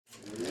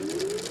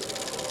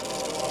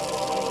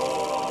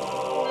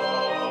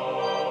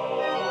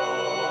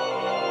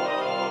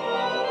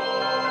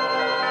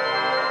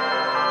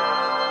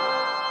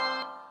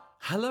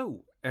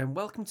Hello, and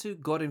welcome to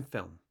God in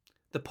Film,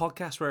 the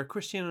podcast where a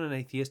Christian and an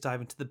atheist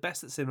dive into the best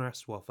that cinema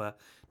has to offer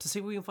to see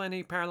if we can find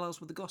any parallels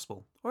with the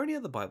gospel or any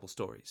other Bible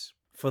stories.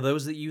 For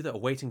those of you that are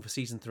waiting for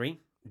season 3,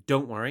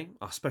 don't worry,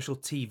 our special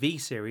TV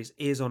series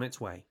is on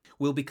its way.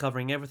 We'll be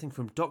covering everything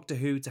from Doctor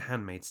Who to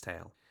Handmaid's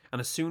Tale,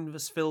 and as soon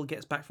as Phil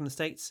gets back from the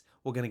States,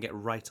 we're going to get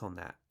right on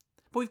that.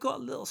 But we've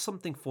got a little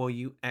something for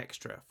you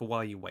extra for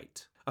while you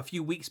wait. A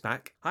few weeks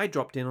back, I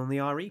dropped in on the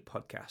RE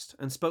podcast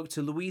and spoke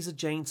to Louisa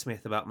Jane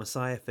Smith about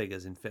Messiah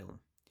figures in film.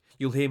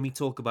 You'll hear me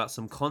talk about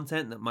some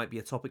content that might be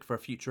a topic for a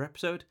future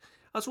episode,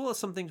 as well as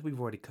some things we've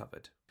already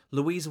covered.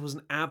 Louisa was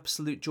an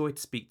absolute joy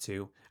to speak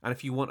to, and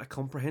if you want a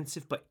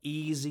comprehensive but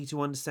easy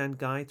to understand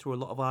guide through a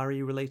lot of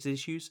RE related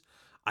issues,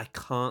 I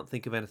can't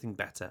think of anything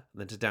better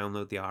than to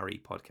download the RE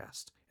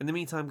podcast. In the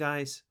meantime,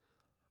 guys,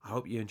 I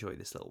hope you enjoy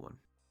this little one.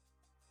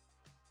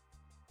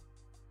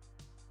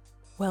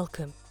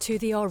 Welcome to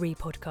the RE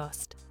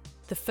podcast,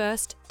 the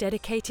first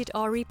dedicated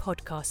RE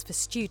podcast for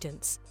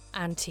students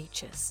and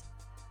teachers.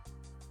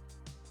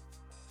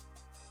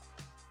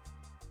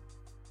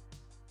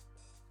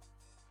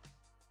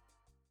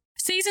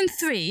 Season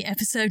 3,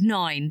 Episode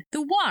 9,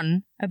 the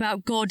one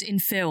about God in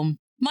film.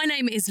 My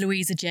name is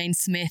Louisa Jane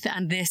Smith,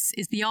 and this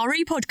is the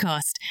RE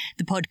podcast,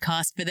 the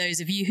podcast for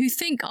those of you who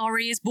think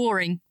RE is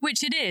boring,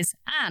 which it is,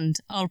 and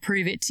I'll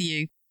prove it to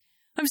you.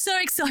 I'm so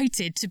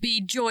excited to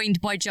be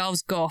joined by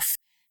Giles Goff.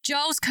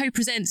 Giles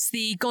co-presents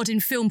the God in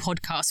Film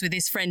podcast with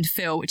his friend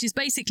Phil, which is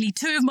basically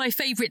two of my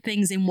favourite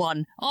things in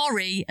one,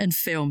 RE and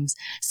films.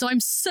 So I'm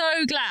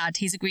so glad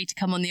he's agreed to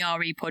come on the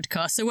RE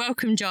podcast. So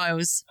welcome,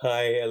 Giles.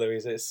 Hi,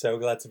 Louisa. It's so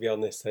glad to be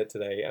on this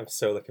today. I'm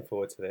so looking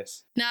forward to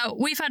this. Now,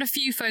 we've had a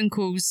few phone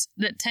calls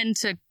that tend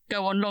to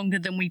go on longer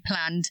than we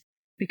planned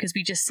because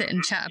we just sit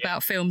and chat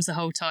about films the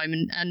whole time.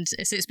 And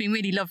so it's been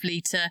really lovely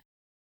to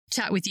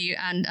chat with you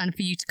and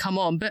for you to come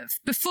on. But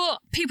before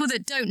people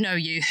that don't know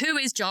you, who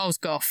is Giles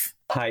Goff?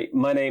 Hi,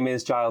 my name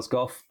is Giles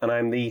Goff, and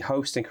I'm the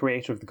host and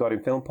creator of the God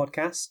in Film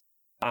podcast.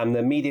 I'm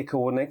the media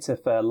coordinator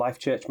for Life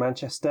Church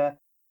Manchester,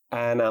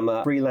 and I'm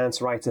a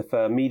freelance writer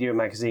for Media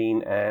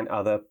Magazine and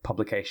other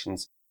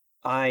publications.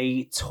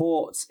 I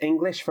taught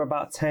English for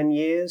about 10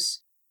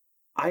 years.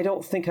 I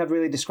don't think I'd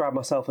really describe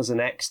myself as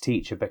an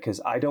ex-teacher because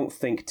I don't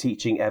think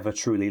teaching ever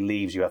truly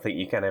leaves you. I think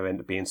you kind of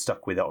end up being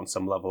stuck with it on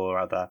some level or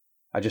other.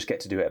 I just get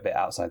to do it a bit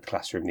outside the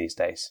classroom these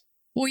days.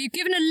 Well, you've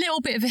given a little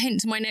bit of a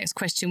hint to my next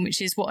question,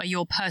 which is what are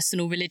your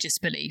personal religious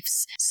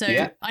beliefs? So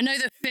yeah. I know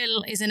that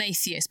Phil is an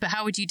atheist, but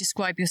how would you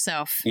describe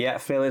yourself? Yeah,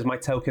 Phil is my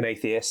token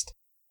atheist.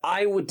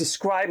 I would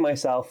describe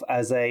myself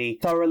as a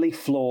thoroughly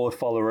flawed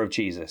follower of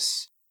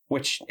Jesus,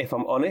 which, if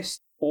I'm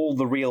honest, all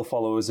the real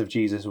followers of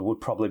Jesus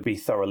would probably be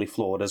thoroughly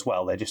flawed as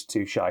well. They're just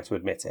too shy to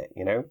admit it,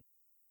 you know?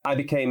 I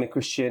became a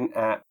Christian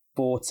at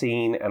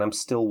 14 and I'm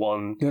still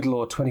one, good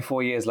Lord,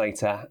 24 years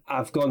later.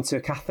 I've gone to a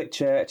Catholic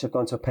church, I've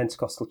gone to a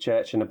Pentecostal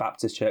church and a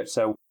Baptist church,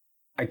 so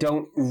I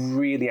don't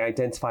really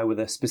identify with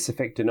a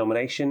specific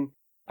denomination.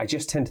 I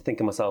just tend to think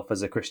of myself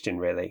as a Christian,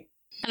 really.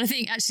 And I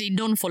think actually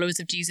non-followers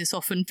of Jesus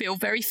often feel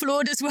very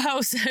flawed as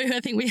well, so I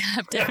think we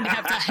definitely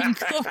have that in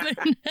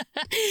common.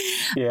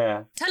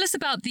 Yeah. Tell us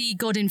about the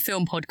God in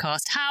Film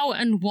podcast. How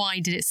and why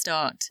did it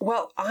start?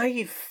 Well,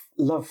 I've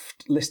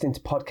loved listening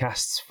to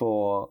podcasts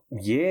for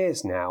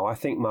years now. I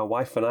think my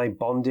wife and I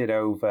bonded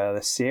over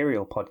the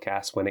Serial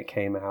podcast when it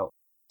came out.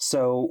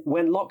 So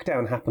when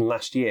lockdown happened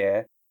last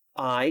year,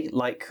 I,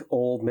 like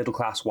all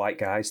middle-class white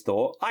guys,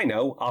 thought, I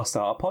know, I'll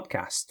start a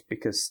podcast,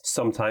 because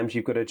sometimes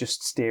you've got to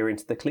just steer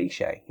into the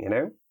cliche, you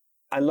know?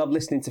 I love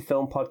listening to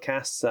film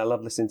podcasts. I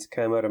love listening to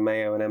Kermode and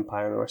Mayo and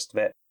Empire and the rest of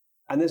it.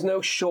 And there's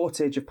no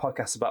shortage of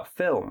podcasts about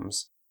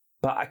films.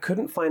 But I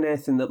couldn't find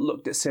anything that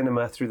looked at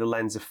cinema through the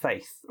lens of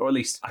faith, or at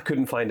least I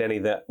couldn't find any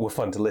that were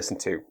fun to listen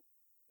to.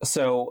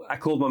 So I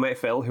called my mate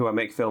Phil, who I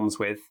make films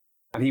with,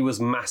 and he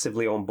was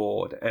massively on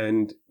board.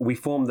 And we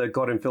formed the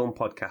God in Film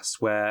podcast,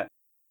 where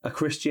a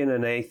Christian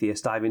and an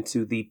atheist dive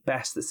into the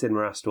best that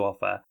cinema has to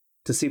offer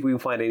to see if we can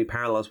find any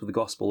parallels with the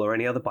gospel or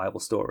any other Bible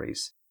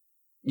stories.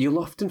 You'll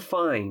often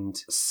find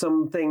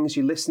some things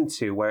you listen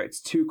to where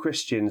it's two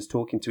Christians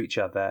talking to each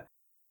other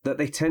that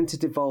they tend to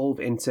devolve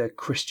into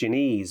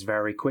Christianese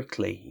very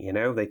quickly. You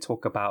know, they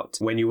talk about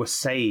when you were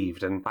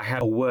saved and I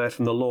had a word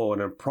from the Lord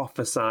and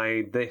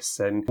prophesied this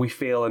and we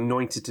feel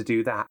anointed to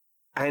do that.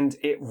 And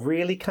it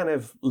really kind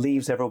of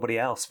leaves everybody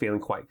else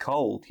feeling quite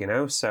cold, you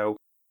know? So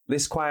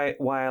this is quite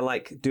why I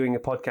like doing a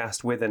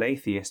podcast with an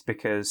atheist,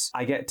 because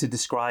I get to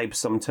describe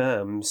some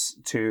terms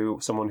to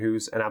someone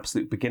who's an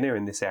absolute beginner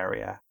in this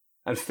area.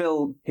 And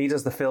Phil, he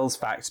does the Phil's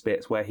Facts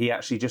bit where he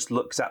actually just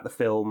looks at the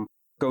film,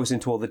 goes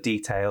into all the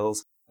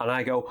details, and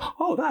I go,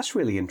 oh, that's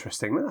really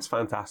interesting. That's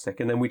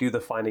fantastic. And then we do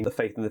the Finding the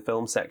Faith in the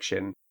Film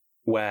section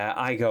where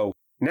I go,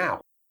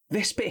 now,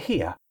 this bit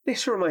here,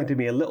 this reminded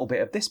me a little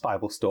bit of this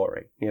Bible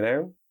story, you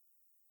know?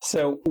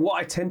 So what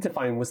I tend to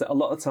find was that a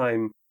lot of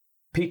time,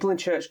 people in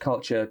church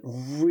culture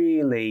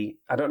really,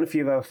 I don't know if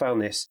you've ever found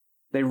this,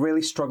 they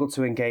really struggle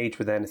to engage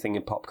with anything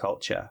in pop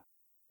culture.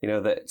 You know,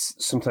 that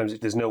sometimes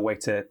there's no way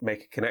to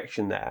make a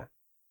connection there.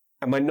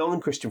 And my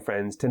non-Christian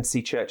friends tend to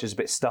see church as a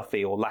bit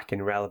stuffy or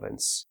lacking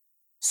relevance.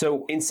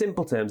 So in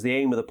simple terms, the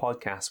aim of the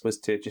podcast was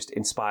to just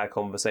inspire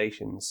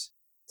conversations,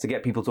 to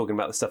get people talking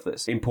about the stuff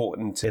that's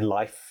important in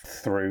life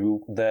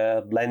through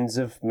the lens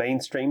of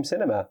mainstream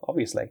cinema,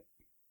 obviously.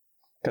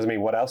 Because, I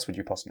mean, what else would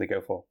you possibly go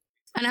for?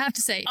 And I have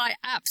to say, I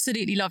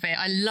absolutely love it.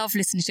 I love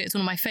listening to it. It's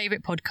one of my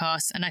favourite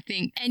podcasts. And I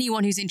think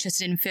anyone who's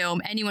interested in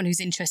film, anyone who's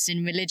interested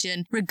in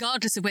religion,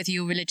 regardless of whether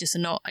you're religious or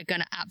not, are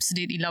going to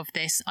absolutely love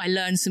this. I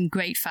learned some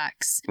great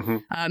facts,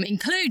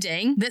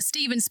 including that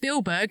Steven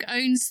Spielberg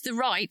owns the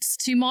rights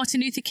to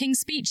Martin Luther King's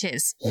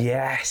speeches.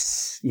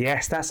 Yes,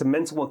 that's a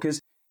mental one.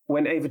 Because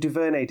when Ava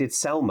DuVernay did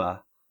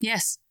Selma...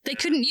 Yes, they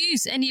couldn't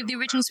use any of the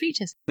original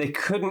speeches. They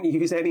couldn't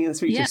use any of the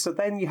speeches. Yeah. So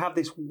then you have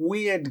this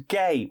weird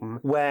game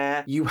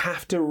where you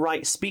have to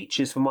write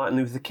speeches for Martin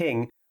Luther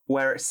King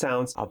where it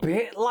sounds a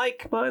bit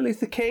like Martin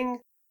Luther King,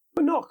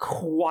 but not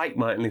quite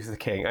Martin Luther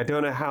King. I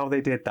don't know how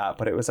they did that,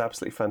 but it was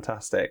absolutely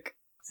fantastic.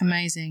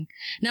 Amazing.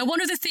 Now,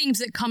 one of the themes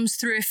that comes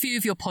through a few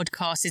of your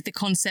podcasts is the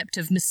concept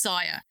of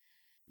Messiah.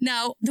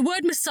 Now, the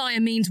word Messiah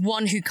means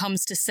one who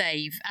comes to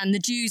save, and the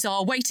Jews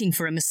are waiting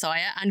for a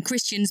Messiah, and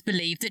Christians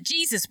believe that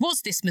Jesus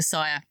was this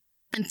Messiah.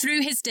 And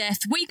through his death,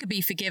 we could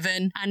be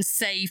forgiven and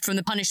saved from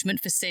the punishment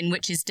for sin,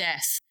 which is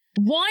death.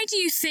 Why do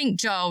you think,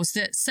 Giles,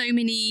 that so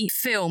many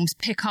films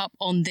pick up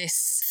on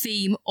this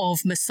theme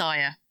of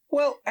Messiah?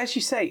 Well, as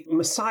you say,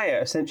 Messiah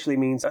essentially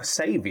means a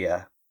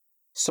saviour,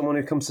 someone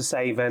who comes to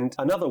save, and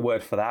another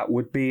word for that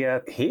would be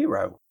a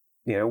hero.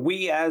 You know,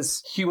 we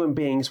as human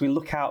beings, we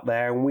look out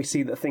there and we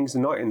see that things are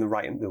not in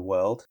the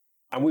world,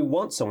 and we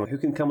want someone who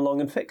can come along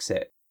and fix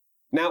it.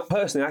 Now,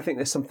 personally, I think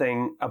there's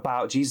something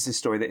about Jesus'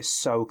 story that is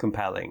so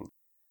compelling.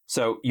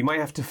 So you might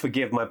have to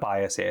forgive my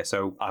bias here,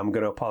 so I'm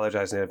going to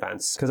apologise in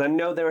advance, because I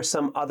know there are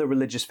some other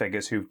religious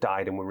figures who've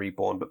died and were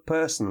reborn, but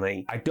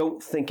personally, I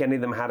don't think any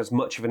of them had as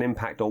much of an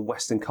impact on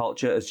Western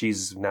culture as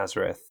Jesus of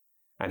Nazareth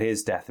and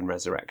his death and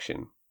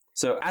resurrection.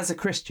 So as a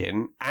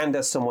Christian, and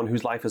as someone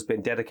whose life has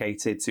been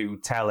dedicated to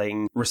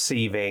telling,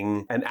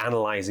 receiving, and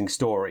analysing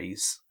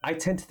stories, I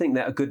tend to think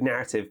that a good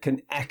narrative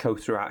can echo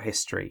throughout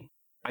history.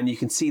 And you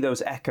can see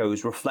those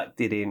echoes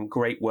reflected in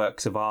great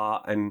works of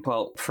art. And,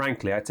 well,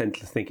 frankly, I tend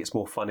to think it's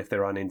more fun if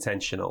they're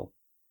unintentional.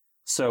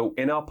 So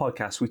in our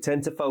podcast, we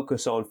tend to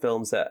focus on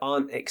films that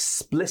aren't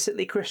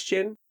explicitly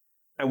Christian,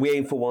 and we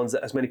aim for ones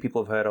that as many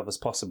people have heard of as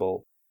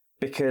possible.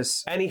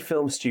 Because any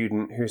film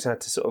student who's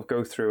had to sort of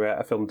go through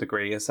a film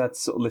degree has had to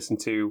sort of listen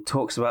to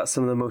talks about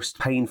some of the most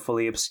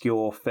painfully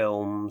obscure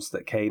films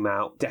that came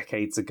out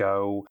decades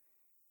ago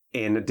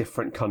in a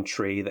different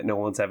country that no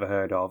one's ever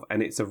heard of,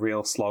 and it's a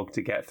real slog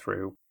to get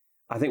through.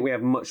 I think we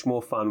have much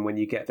more fun when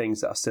you get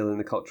things that are still in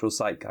the cultural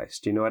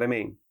zeitgeist. Do you know what I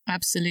mean?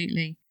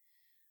 Absolutely.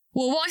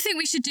 Well, what I think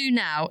we should do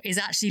now is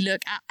actually look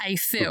at a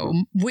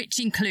film which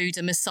includes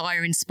a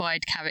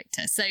Messiah-inspired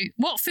character. So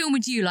what film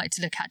would you like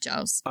to look at,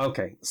 Giles?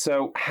 Okay,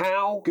 so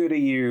how good are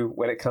you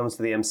when it comes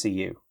to the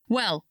MCU?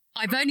 Well,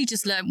 I've only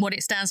just learned what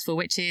it stands for,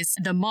 which is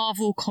the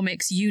Marvel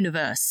Comics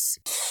Universe.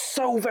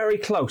 So very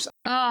close.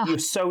 Oh. You're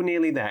so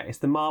nearly there. It's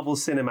the Marvel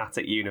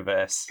Cinematic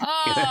Universe.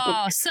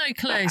 Oh, so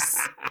close.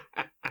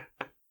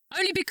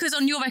 Only because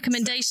on your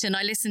recommendation,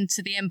 I listened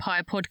to the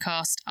Empire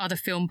podcast. Other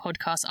film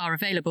podcasts are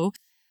available.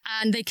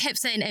 And they kept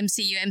saying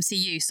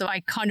MCU, so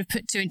I kind of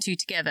put two and two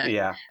together.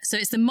 Yeah. So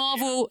it's the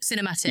Marvel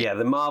Cinematic. Yeah,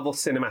 the Marvel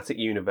Cinematic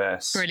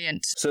Universe.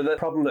 Brilliant. So the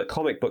problem that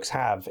comic books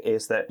have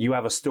is that you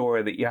have a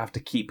story that you have to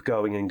keep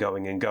going and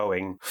going and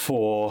going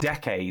for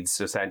decades,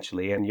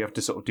 essentially, and you have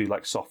to sort of do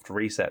like soft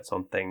resets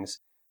on things.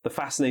 The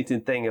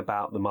fascinating thing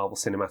about the Marvel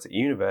Cinematic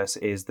Universe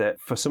is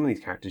that for some of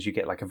these characters, you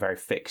get like a very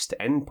fixed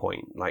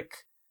endpoint. Like,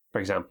 for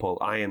example,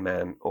 Iron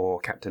Man or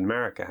Captain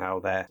America,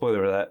 how their,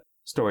 spoiler alert,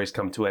 stories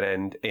come to an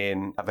end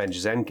in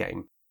Avengers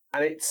Endgame.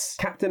 And it's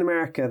Captain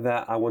America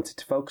that I wanted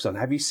to focus on.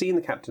 Have you seen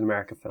the Captain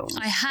America films?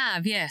 I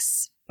have,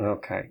 yes.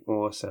 Okay,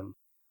 awesome.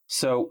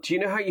 So, do you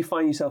know how you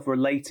find yourself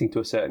relating to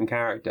a certain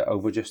character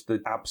over just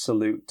the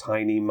absolute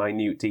tiny,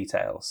 minute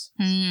details?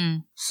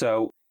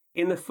 So,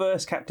 in the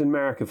first Captain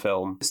America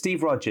film,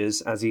 Steve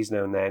Rogers, as he's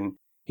known then,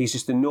 he's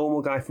just a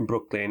normal guy from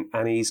Brooklyn,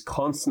 and he's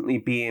constantly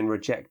being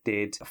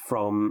rejected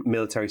from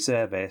military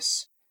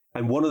service.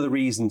 And one of the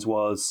reasons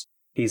was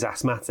he's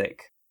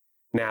asthmatic.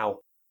 Now,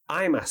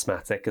 I'm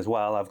asthmatic as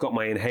well. I've got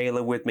my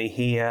inhaler with me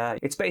here.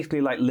 It's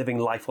basically like living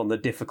life on the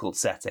difficult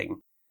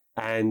setting.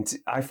 And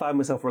I find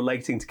myself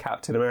relating to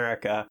Captain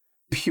America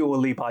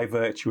purely by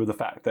virtue of the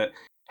fact that,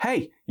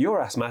 hey,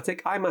 you're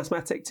asthmatic, I'm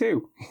asthmatic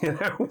too. You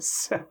know,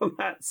 so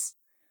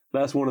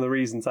that's one of the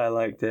reasons I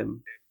liked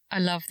him. I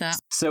love that.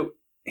 So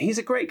he's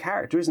a great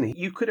character, isn't he?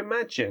 You could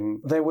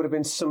imagine there would have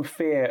been some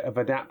fear of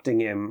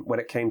adapting him when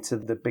it came to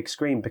the big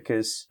screen,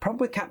 because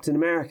probably Captain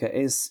America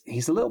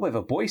he's a little bit of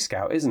a Boy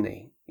Scout, isn't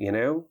he? You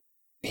know?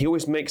 He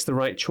always makes the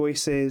right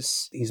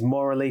choices. He's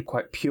morally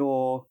quite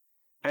pure.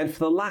 And for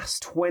the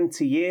last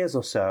 20 years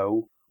or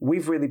so,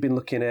 we've really been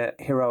looking at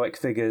heroic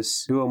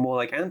figures who are more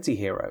like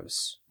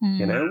anti-heroes,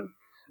 you know?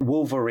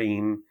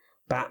 Wolverine,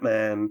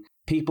 Batman,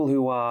 people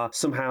who are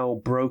somehow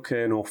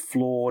broken or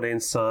flawed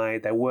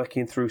inside. They're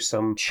working through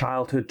some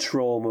childhood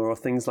trauma or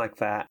things like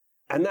that.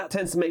 And that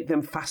tends to make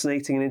them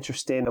fascinating and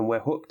interesting, and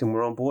we're hooked and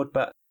we're on board.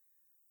 But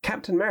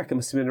Captain America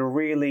must have been a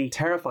really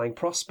terrifying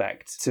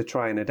prospect to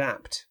try and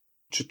adapt,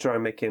 to try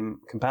and make him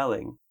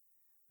compelling.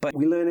 But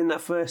we learn in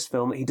that first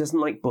film that he doesn't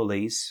like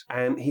bullies,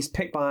 and he's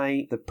picked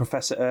by the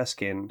Professor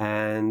Erskine.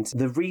 And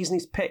the reason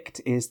he's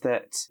picked is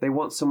that they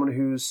want someone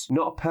who's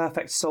not a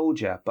perfect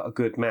soldier, but a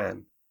good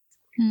man.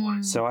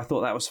 So I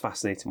thought that was a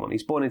fascinating one.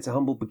 He's born into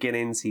humble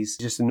beginnings. He's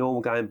just a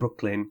normal guy in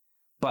Brooklyn.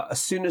 But as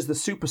soon as the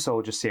super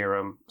soldier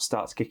serum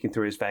starts kicking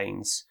through his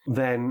veins,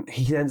 then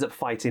he ends up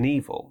fighting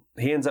evil.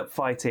 He ends up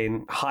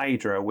fighting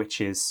Hydra,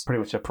 which is pretty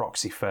much a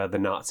proxy for the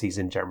Nazis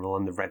in general,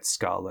 and the Red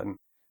Skull. And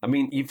I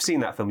mean, you've seen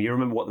that film. You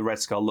remember what the Red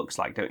Skull looks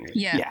like, don't you?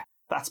 Yeah.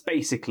 That's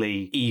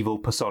basically evil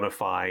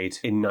personified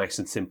in nice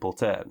and simple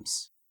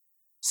terms.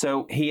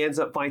 So he ends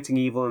up fighting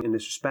evil in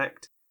this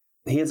respect.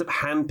 He ends up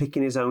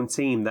handpicking his own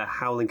team, the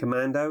Howling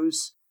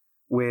Commandos,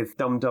 with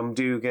Dum Dum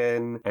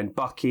Dugan and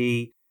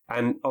Bucky.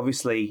 And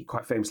obviously,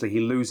 quite famously, he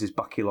loses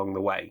Bucky along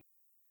the way.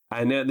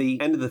 And at the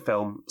end of the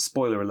film,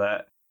 spoiler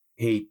alert,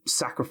 he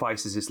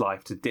sacrifices his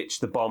life to ditch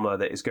the bomber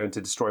that is going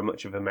to destroy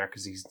much of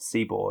America's eastern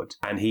seaboard.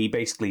 And he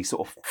basically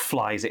sort of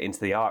flies it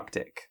into the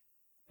Arctic.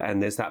 And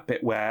there's that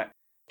bit where,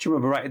 do you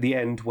remember right at the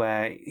end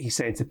where he's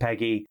saying to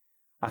Peggy,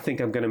 I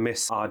think I'm going to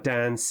miss our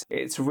dance.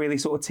 It's a really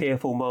sort of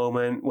tearful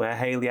moment where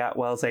Hayley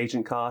Atwell's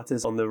Agent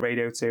Carter's on the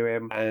radio to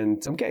him.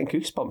 And I'm getting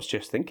goosebumps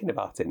just thinking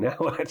about it now,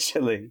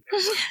 actually.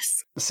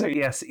 Yes. So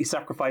yes, he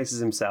sacrifices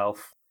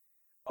himself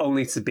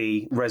only to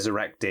be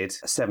resurrected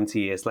 70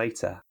 years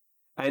later.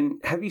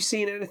 And have you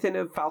seen anything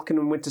of Falcon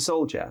and Winter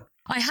Soldier?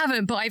 I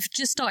haven't, but I've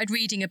just started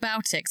reading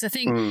about it. Because I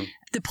think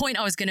the point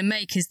I was going to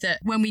make is that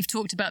when we've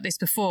talked about this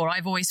before,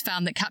 I've always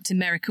found that Captain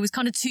America was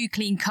kind of too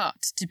clean cut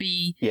to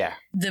be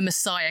the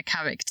Messiah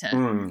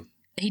character.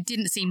 He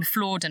didn't seem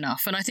flawed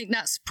enough. And I think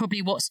that's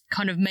probably what's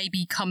kind of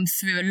maybe come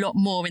through a lot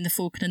more in The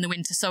Falcon and the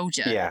Winter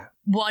Soldier. Yeah.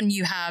 One,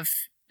 you have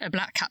a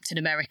black Captain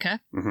America,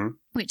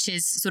 which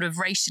is sort of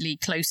racially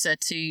closer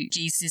to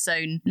Jesus'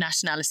 own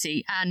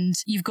nationality. And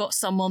you've got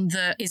someone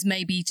that is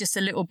maybe just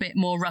a little bit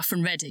more rough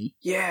and ready.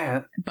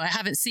 Yeah. But I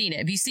haven't seen it.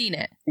 Have you seen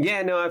it?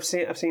 Yeah, no, I've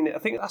seen it. I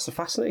think that's a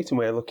fascinating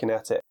way of looking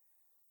at it.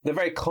 The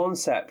very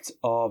concept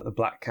of the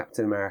black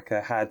Captain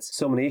America had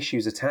so many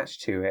issues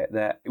attached to it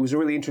that it was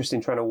really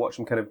interesting trying to watch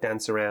them kind of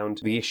dance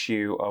around the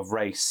issue of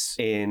race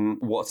in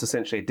what's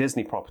essentially a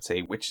Disney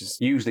property, which is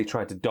usually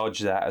trying to dodge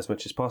that as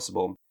much as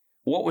possible.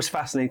 What was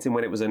fascinating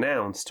when it was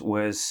announced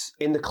was,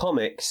 in the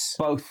comics,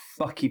 both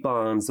Bucky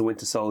Barnes, the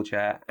Winter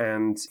Soldier,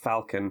 and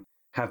Falcon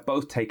have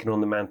both taken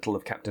on the mantle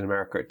of Captain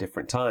America at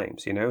different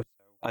times, you know?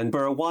 And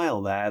for a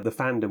while there, the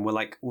fandom were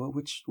like, well,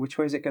 which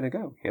way is it going to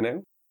go, you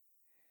know?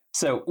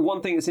 So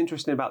one thing that's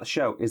interesting about the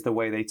show is the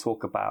way they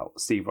talk about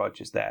Steve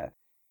Rogers there.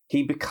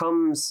 He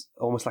becomes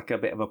almost like a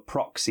bit of a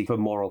proxy for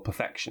moral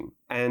perfection.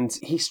 And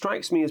he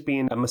strikes me as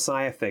being a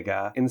Messiah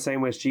figure in the same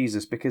way as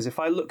Jesus, because if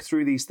I look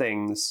through these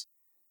things,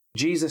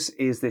 Jesus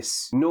is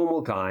this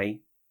normal guy.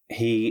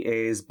 He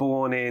is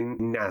born in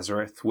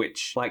Nazareth,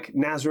 which, like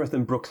Nazareth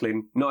and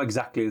Brooklyn, not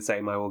exactly the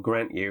same, I will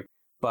grant you,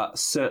 but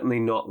certainly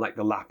not like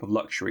the lap of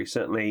luxury.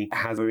 Certainly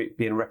has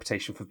been a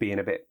reputation for being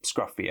a bit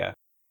scruffier.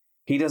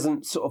 He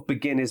doesn't sort of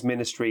begin his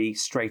ministry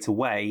straight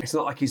away. It's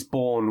not like he's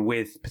born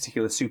with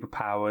particular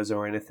superpowers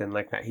or anything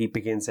like that. He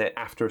begins it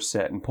after a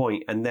certain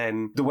point. And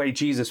then the way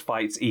Jesus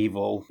fights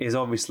evil is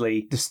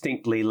obviously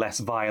distinctly less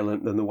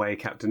violent than the way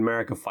Captain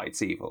America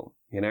fights evil,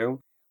 you know?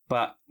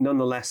 But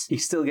nonetheless, he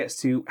still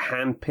gets to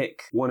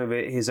handpick one of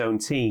his own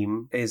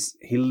team.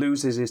 He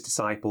loses his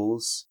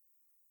disciples,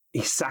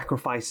 he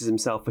sacrifices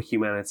himself for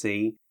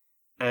humanity,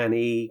 and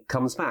he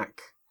comes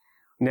back.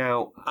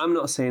 Now, I'm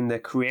not saying the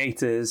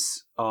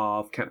creators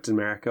of Captain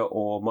America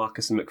or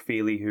Marcus and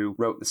McFeely, who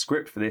wrote the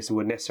script for this,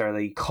 were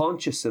necessarily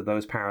conscious of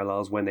those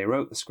parallels when they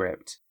wrote the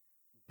script.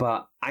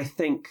 But I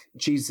think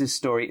Jesus'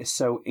 story is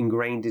so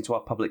ingrained into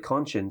our public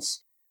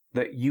conscience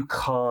that you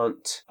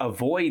can't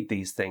avoid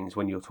these things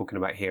when you're talking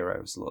about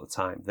heroes a lot of the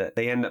time, that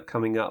they end up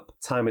coming up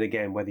time and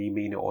again, whether you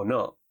mean it or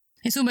not.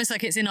 It's almost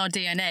like it's in our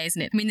DNA,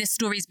 isn't it? I mean, this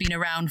story's been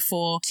around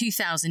for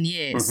 2,000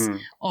 years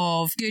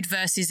of good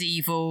versus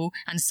evil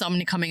and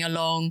someone coming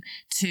along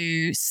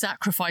to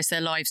sacrifice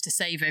their lives to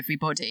save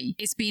everybody.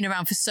 It's been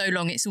around for so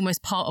long, it's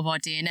almost part of our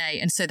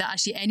DNA. And so that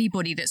actually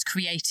anybody that's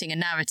creating a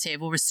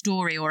narrative or a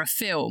story or a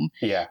film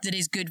that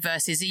is good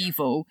versus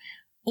evil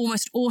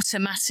almost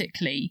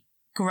automatically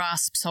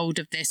grasps hold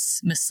of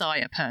this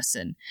Messiah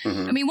person.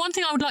 I mean, one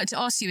thing I would like to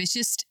ask you is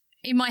just,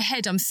 in my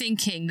head, I'm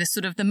thinking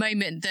the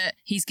moment that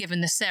he's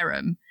given the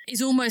serum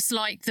is almost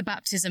like the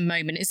baptism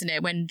moment, isn't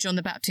it? When John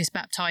the Baptist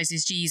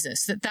baptizes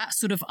Jesus, that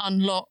sort of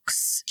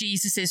unlocks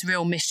Jesus's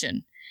real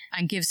mission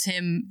and gives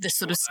him the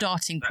sort of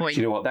starting point.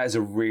 Do you know what? That is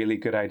a really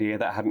good idea.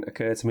 That hadn't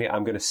occurred to me.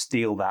 I'm going to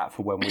steal that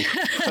for when we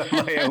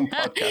my own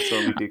podcast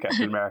when we do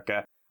Captain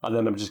America. And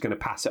then I'm just going to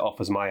pass it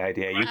off as my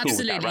idea. You cool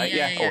with that, right?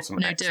 Yeah. Awesome.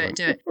 No, do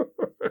it.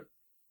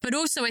 But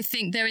also I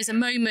think there is a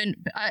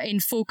moment in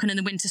Falcon and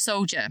the Winter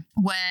Soldier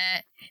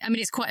where, I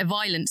mean, it's quite a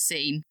violent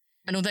scene.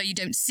 And although you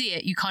don't see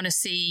it, you kind of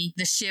see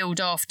the shield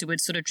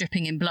afterwards sort of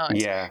dripping in blood.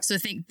 Yeah. So I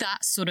think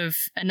that sort of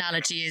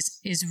analogy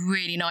is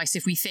really nice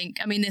if we think,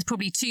 I mean, there's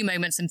probably two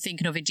moments I'm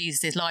thinking of in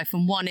Jesus' life.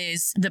 And one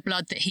is the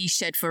blood that he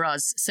shed for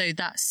us. So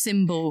that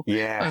symbol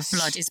of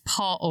blood is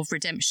part of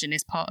redemption,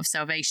 is part of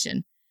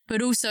salvation.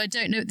 But also, I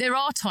don't know, there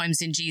are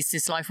times in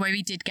Jesus' life where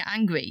he did get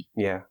angry.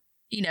 Yeah.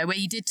 You know, where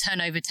he did turn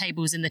over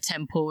tables in the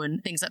temple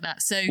and things like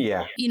that. So,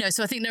 you know,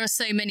 so I think there are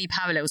so many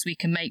parallels we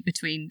can make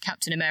between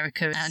Captain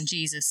America and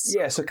Jesus.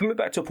 Yeah, so coming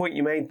back to a point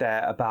you made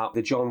there about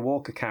the John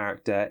Walker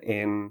character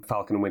in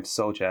Falcon and Winter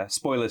Soldier.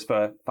 Spoilers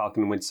for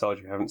Falcon and Winter Soldier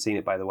if you haven't seen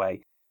it, by the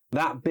way.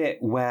 That bit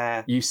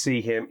where you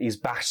see him, he's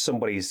bashed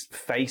somebody's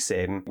face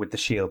in with the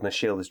shield and the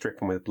shield is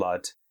dripping with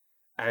blood.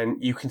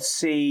 And you can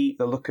see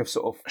the look of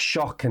sort of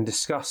shock and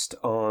disgust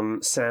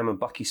on Sam and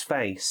Bucky's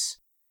face.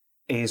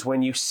 Is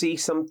when you see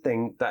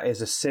something that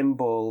is a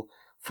symbol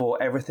for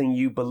everything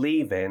you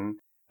believe in,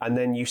 and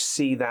then you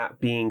see that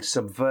being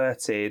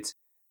subverted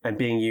and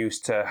being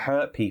used to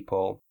hurt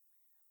people.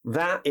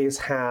 That is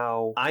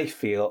how I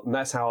feel, and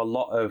that's how a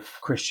lot of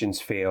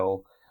Christians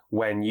feel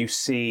when you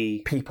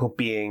see people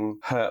being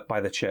hurt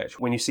by the church,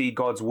 when you see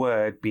God's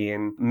word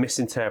being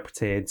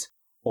misinterpreted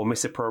or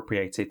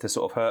misappropriated to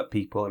sort of hurt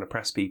people and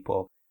oppress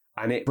people.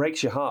 And it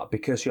breaks your heart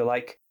because you're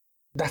like,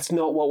 that's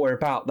not what we're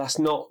about. That's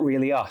not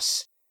really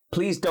us.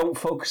 Please don't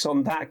focus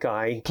on that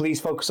guy. Please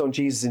focus on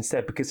Jesus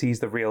instead because he's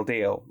the real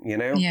deal, you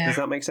know? Yeah. Does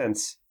that make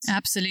sense?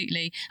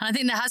 Absolutely. And I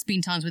think there has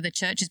been times where the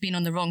church has been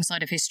on the wrong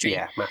side of history.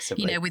 Yeah,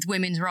 massively. You know, with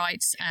women's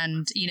rights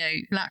and, you know,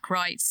 black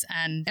rights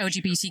and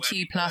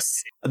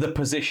LGBTQ+. The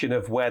position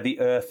of where the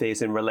earth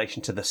is in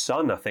relation to the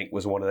sun, I think,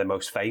 was one of the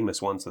most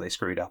famous ones that they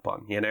screwed up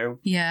on, you know?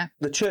 Yeah.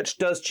 The church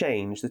does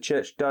change. The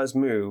church does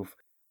move.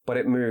 But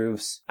it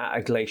moves at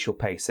a glacial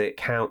pace. It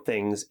counts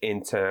things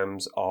in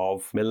terms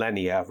of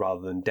millennia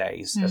rather than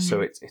days. Mm.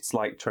 So it's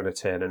like trying to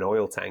turn an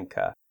oil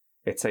tanker.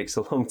 It takes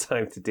a long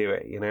time to do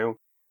it, you know?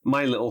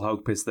 My little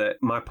hope is that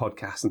my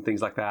podcast and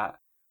things like that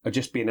are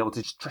just being able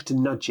to just try to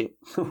nudge it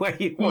where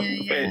you want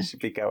where it should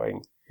be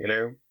going, you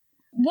know?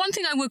 One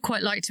thing I would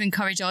quite like to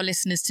encourage our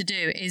listeners to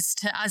do is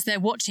to, as they're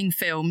watching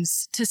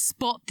films, to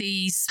spot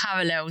these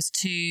parallels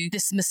to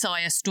this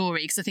Messiah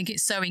story, because I think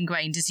it's so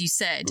ingrained, as you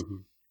said. Mm-hmm.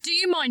 Do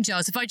you mind,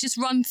 Giles, if I just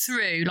run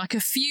through like a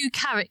few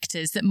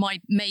characters that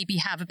might maybe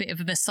have a bit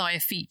of a Messiah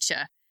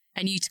feature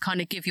and you to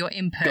kind of give your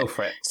input? Go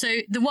for it. So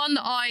the one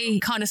that I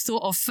kind of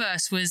thought of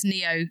first was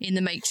Neo in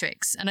The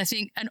Matrix. And I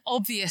think an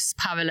obvious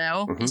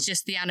parallel is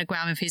just the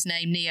anagram of his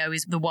name. Neo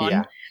is the one.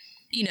 Yeah.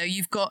 You know,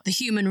 you've got the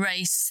human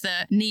race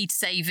that need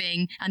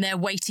saving and they're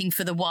waiting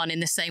for the one in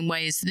the same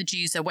way as the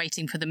Jews are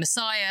waiting for the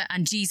Messiah.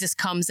 And Jesus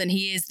comes and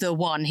he is the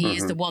one. He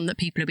is the one that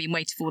people have been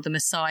waiting for, the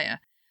Messiah.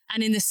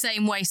 And in the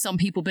same way, some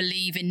people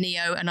believe in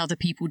Neo and other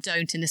people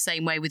don't. In the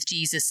same way with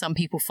Jesus, some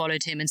people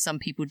followed him and some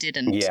people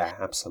didn't. Yeah,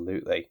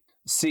 absolutely.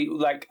 See,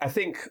 like, I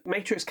think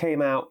Matrix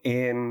came out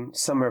in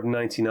summer of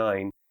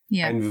 99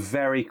 and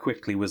very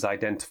quickly was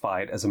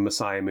identified as a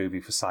Messiah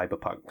movie for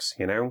cyberpunks,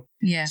 you know?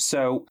 Yeah.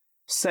 So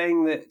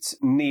saying that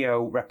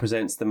Neo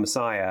represents the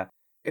Messiah,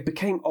 it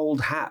became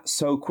old hat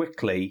so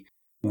quickly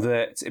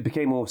that it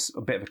became almost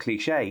a bit of a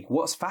cliche.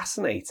 What's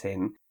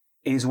fascinating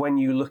is when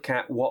you look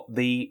at what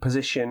the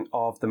position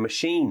of the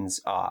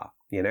machines are,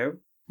 you know?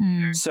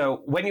 Mm.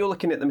 So when you're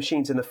looking at the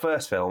machines in the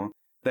first film,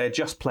 they're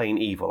just plain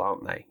evil,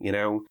 aren't they? You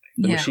know,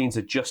 the machines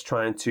are just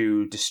trying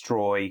to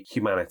destroy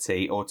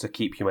humanity or to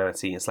keep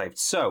humanity enslaved.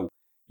 So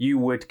you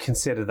would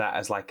consider that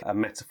as like a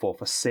metaphor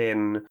for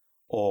sin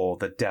or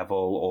the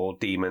devil or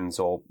demons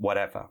or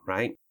whatever,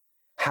 right?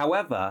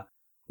 However,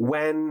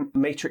 when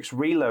Matrix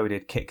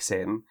Reloaded kicks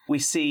in, we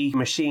see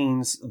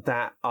machines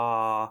that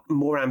are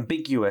more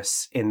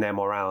ambiguous in their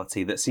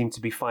morality, that seem to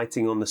be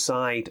fighting on the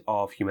side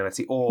of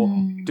humanity or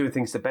doing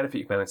things to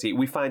benefit humanity.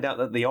 We find out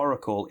that the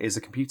Oracle is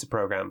a computer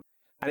program.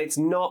 And it's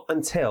not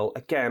until,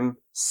 again,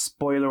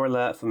 spoiler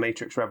alert for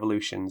Matrix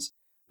Revolutions,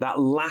 that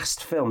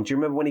last film, do you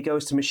remember when he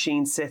goes to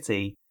Machine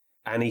City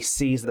and he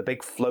sees the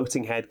big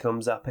floating head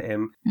comes up at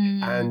him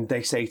and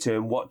they say to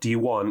him, "What do you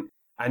want?"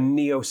 And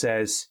Neo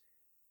says,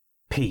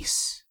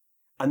 "Peace."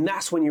 And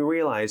that's when you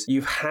realize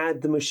you've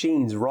had the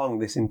machines wrong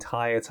this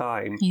entire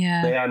time.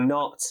 Yeah. They are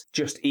not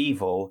just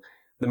evil.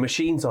 The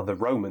machines are the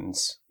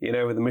Romans. You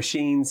know, the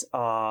machines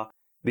are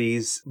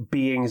these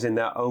beings in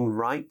their own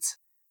right,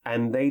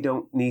 and they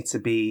don't need to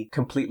be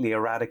completely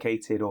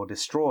eradicated or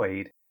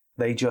destroyed.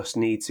 They just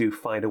need to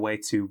find a way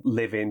to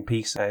live in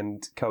peace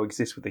and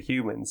coexist with the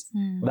humans.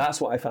 That's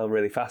what I found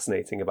really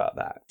fascinating about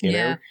that, you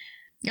know?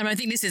 And I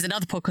think this is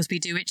another podcast we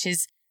do, which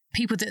is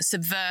people that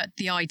subvert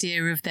the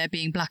idea of there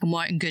being black and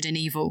white and good and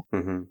evil,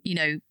 you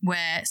know,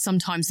 where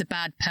sometimes the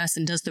bad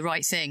person does the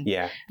right thing.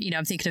 Yeah. You know,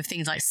 I'm thinking of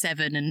things like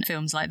Seven and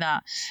films like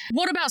that.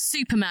 What about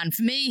Superman?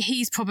 For me,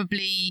 he's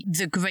probably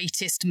the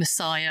greatest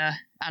Messiah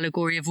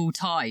allegory of all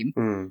time.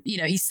 You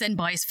know, he's sent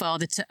by his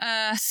father to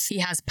Earth. He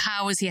has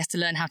powers. He has to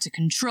learn how to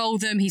control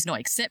them. He's not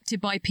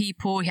accepted by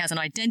people. He has an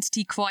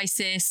identity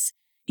crisis.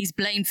 He's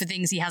blamed for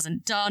things he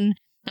hasn't done.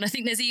 And I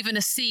think there's even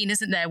a scene,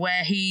 isn't there,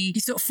 where he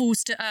sort of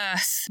falls to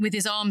earth with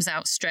his arms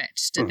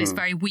outstretched at this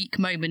very weak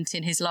moment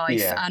in his life.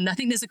 Yeah. And I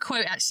think there's a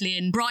quote actually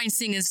in Bryan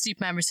Singer's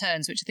Superman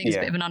Returns, which I think is a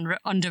bit of an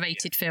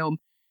underrated film,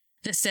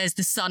 that says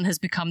the son has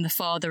become the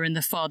father and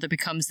the father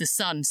becomes the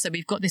son. So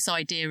we've got this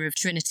idea of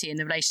Trinity and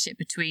the relationship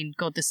between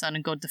God the Son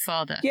and God the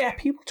Father. Yeah,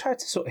 people try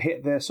to sort of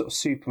hit the sort of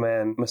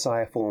Superman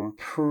Messiah form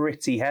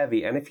pretty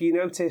heavy. And if you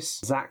notice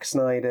Zack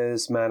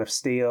Snyder's Man of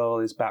Steel,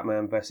 his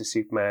Batman versus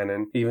Superman,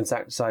 and even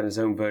Zack Snyder's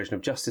own version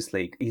of Justice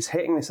League, he's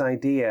hitting this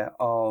idea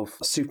of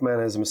Superman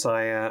as a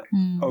Messiah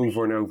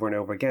over and over and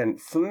over again.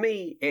 For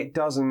me, it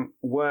doesn't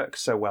work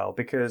so well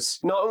because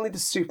not only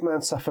does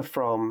Superman suffer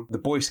from the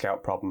Boy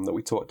Scout problem that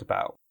we talked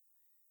about,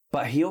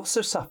 but he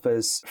also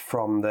suffers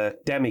from the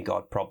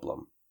demigod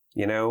problem,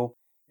 you know,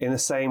 in the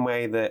same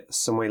way that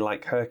someone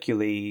like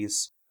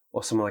Hercules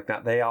or someone like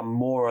that, they are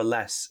more or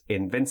less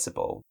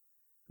invincible.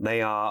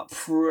 They are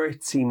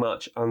pretty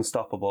much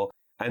unstoppable.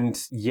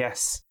 And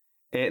yes,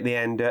 at the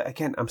end,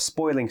 again, I'm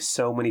spoiling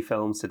so many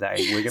films today.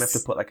 We're going to have to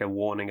put like a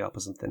warning up or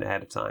something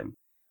ahead of time.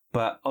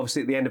 But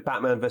obviously at the end of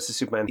Batman versus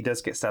Superman, he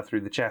does get stabbed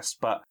through the chest.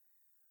 But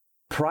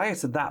prior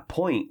to that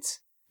point,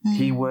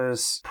 he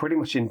was pretty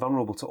much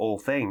invulnerable to all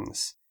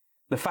things.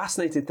 The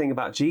fascinating thing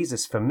about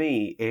Jesus for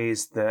me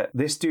is that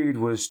this dude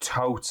was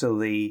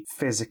totally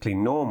physically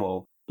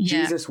normal.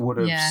 Yeah. Jesus would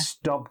have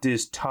stubbed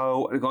his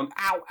toe and gone,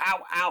 ow, ow,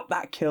 ow,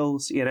 that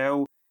kills, you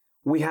know.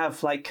 We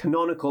have like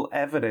canonical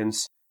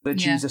evidence that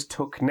Jesus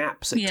took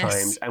naps at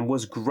times and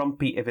was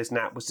grumpy if his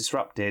nap was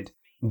disrupted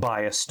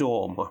by a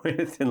storm or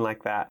anything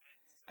like that.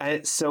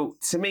 So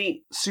to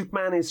me,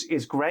 Superman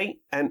is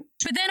great. But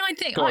then I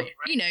think,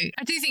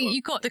 I do think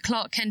you've got the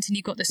Clark Kent and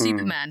you've got the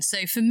Superman.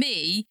 So for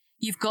me,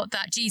 you've got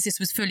that Jesus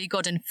was fully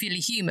God and fully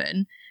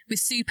human. With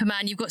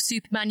Superman, you've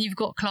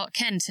got Clark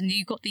Kent, and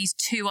you've got these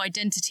two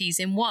identities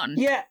in one.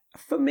 Yeah,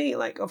 for me,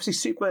 like, obviously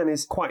Superman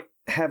is quite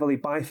heavily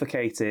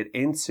bifurcated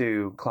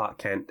into Clark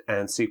Kent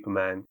and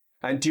Superman.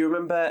 And do you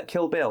remember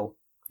Kill Bill?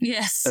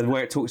 Yes. And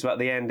where it talks about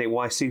the ending,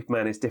 why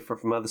Superman is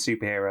different from other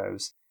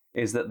superheroes,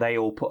 is that they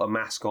all put a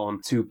mask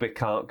on to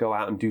go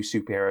out and do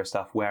superhero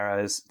stuff,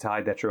 whereas to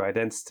hide their true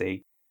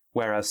identity.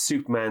 Whereas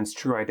Superman's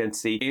true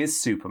identity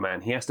is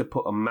Superman. He has to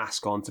put a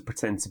mask on to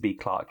pretend to be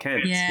Clark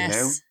Kent, you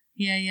know?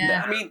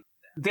 Yeah. I mean,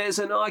 there's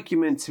an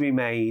argument to be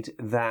made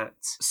that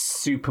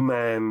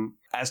Superman,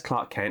 as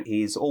Clark Kent,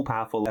 he's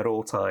all-powerful at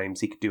all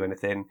times. He could do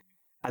anything.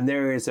 And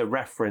there is a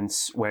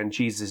reference when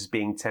Jesus is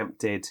being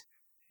tempted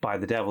by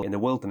the devil in the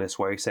wilderness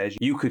where he says,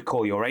 you could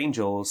call your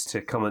angels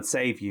to come and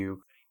save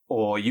you,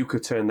 or you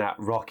could turn that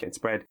rock into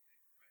bread.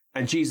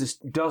 And Jesus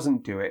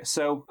doesn't do it.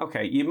 So,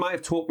 okay, you might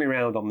have talked me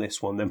around on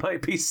this one. There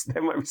might be some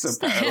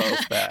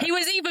parallels there. He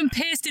was even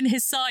pierced in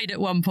his side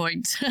at one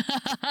point.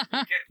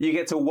 You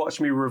get to watch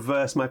me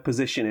reverse my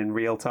position in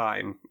real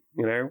time,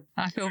 you know?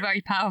 I feel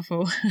very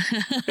powerful.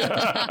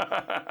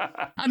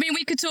 I mean,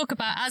 we could talk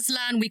about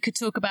Aslan. We could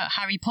talk about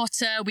Harry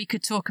Potter. We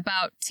could talk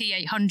about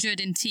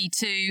T-800 and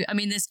T2. I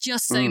mean, there's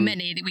just so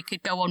many that we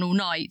could go on all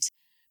night.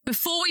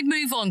 Before we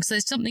move on, because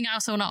there's something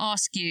else I want to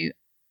ask you,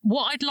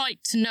 what I'd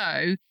like to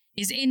know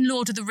is in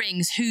Lord of the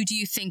Rings, who do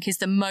you think is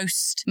the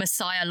most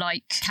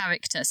Messiah-like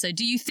character? So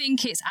do you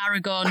think it's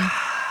Aragorn,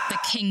 the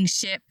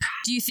kingship?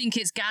 Do you think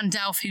it's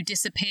Gandalf who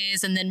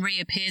disappears and then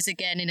reappears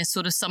again in a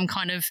sort of some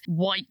kind of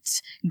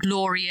white,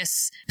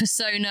 glorious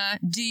persona?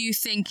 Do you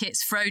think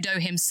it's Frodo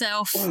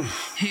himself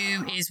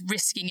who is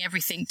risking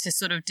everything to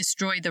sort of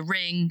destroy the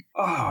ring?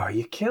 Oh,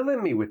 you're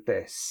killing me with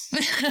this.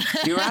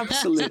 You're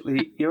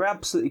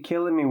absolutely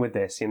killing me with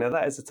this. You know,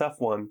 that is a tough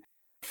one.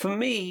 For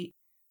me,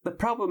 the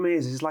problem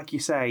is like you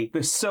say,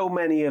 there's so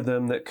many of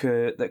them that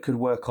could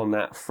work on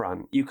that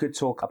front. You could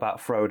talk about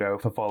Frodo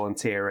for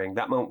volunteering.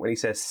 That moment when he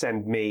says,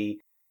 send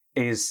me,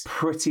 is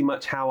pretty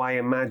much how I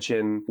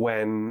imagine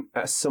when,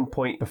 at some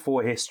point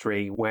before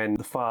history, when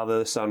the Father,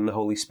 the Son, and the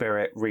Holy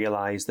Spirit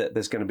realize that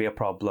there's going to be a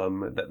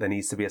problem, that there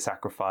needs to be a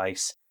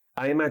sacrifice.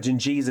 I imagine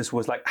Jesus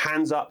was like,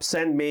 hands up,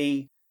 send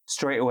me,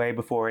 straight away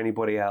before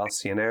anybody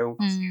else, you know?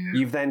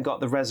 You've then got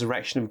the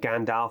resurrection of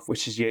Gandalf,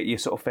 which is your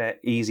sort of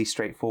easy,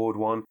 straightforward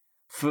one.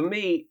 For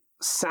me,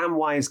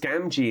 Samwise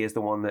Gamgee is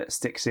the one that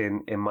sticks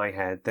in my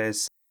head.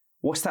 There's,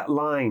 what's that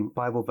line,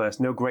 Bible verse?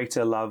 No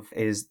greater love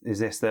is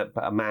this but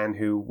a man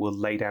who will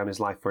lay down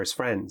his life for his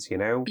friends, you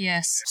know?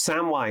 Yes.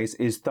 Samwise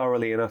is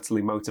thoroughly and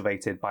utterly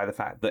motivated by the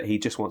fact that he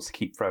just wants to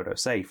keep Frodo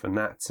safe. And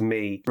that, to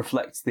me,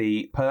 reflects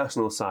the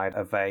personal side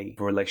of a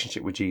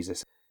relationship with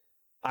Jesus.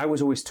 I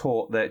was always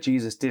taught that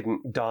Jesus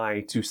didn't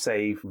die to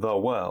save the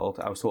world.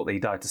 I was taught that he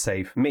died to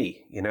save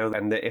me, you know,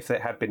 and that if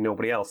there had been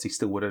nobody else, he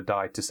still would have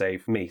died to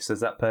save me. So there's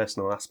that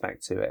personal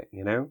aspect to it,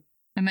 you know?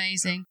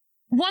 Amazing.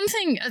 One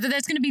thing,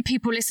 there's going to be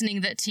people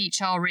listening that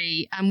teach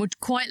RE and would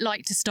quite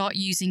like to start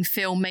using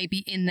film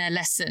maybe in their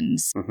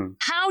lessons.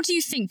 How do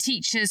you think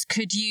teachers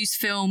could use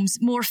films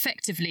more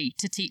effectively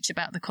to teach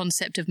about the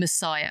concept of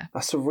Messiah?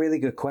 That's a really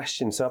good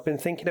question. So I've been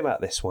thinking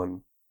about this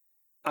one.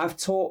 I've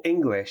taught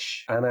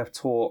English and I've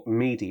taught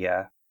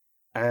media,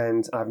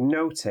 and I've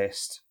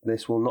noticed,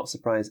 this will not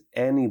surprise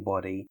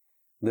anybody,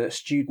 that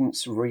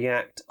students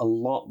react a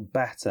lot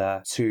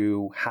better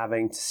to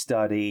having to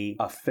study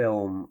a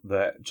film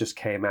that just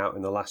came out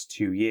in the last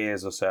 2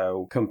 years or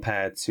so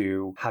compared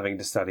to having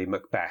to study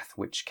Macbeth,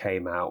 which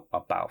came out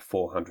about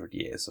 400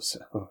 years or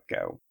so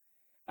ago.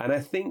 And I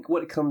think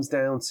what it comes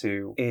down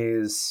to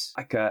is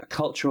like a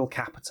cultural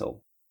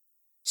capital.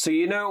 So,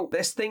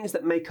 there's things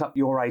that make up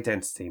your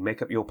identity,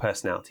 make up your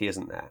personality,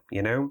 isn't there?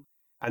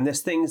 And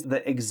there's things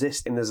that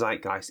exist in the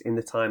zeitgeist in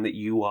the time that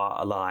you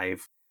are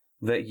alive,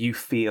 that you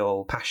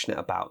feel passionate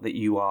about, that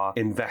you are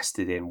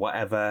invested in,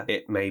 whatever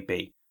it may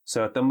be.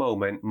 So at the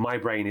moment, my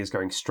brain is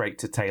going straight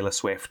to Taylor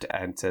Swift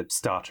and to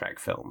Star Trek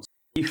films.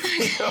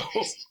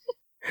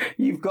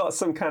 You've got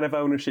some kind of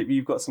ownership,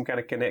 you've got some kind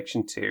of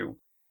connection to.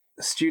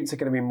 Students are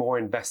going to be more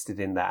invested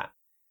in that,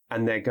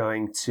 and they're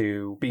going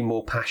to be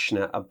more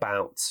passionate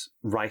about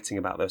writing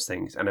about those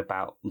things and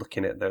about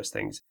looking at those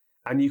things.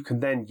 And you can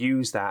then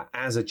use that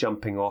as a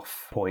jumping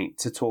off point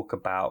to talk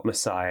about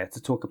Messiah,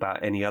 to talk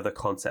about any other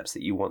concepts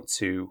that you want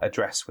to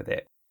address with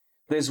it.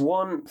 There's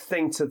one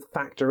thing to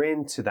factor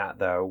into that,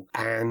 though,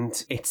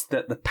 and it's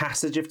that the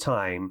passage of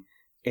time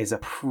is a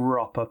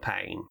proper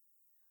pain.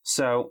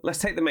 So let's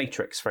take The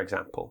Matrix, for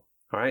example,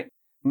 all right?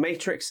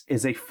 Matrix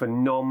is a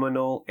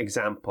phenomenal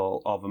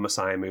example of a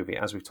Messiah movie,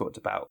 as we've talked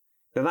about.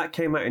 Now, that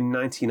came out in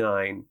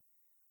 1999.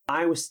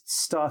 I was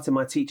starting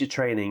my teacher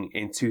training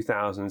in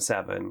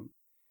 2007.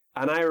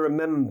 And I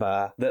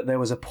remember that there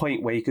was a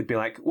point where you could be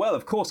like, well,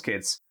 of course,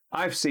 kids,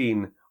 I've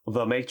seen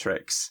The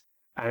Matrix.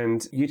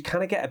 And you'd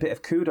kind of get a bit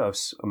of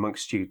kudos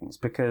amongst students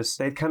because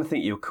they'd kind of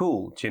think you're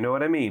cool. Do you know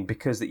what I mean?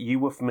 Because that you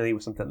were familiar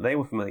with something they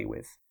were familiar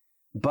with.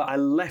 But I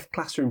left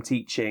classroom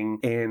teaching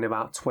in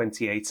about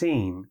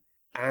 2018.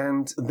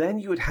 And then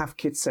you would have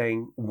kids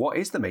saying, what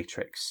is The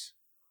Matrix?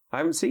 I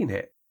haven't seen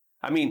it.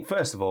 I mean,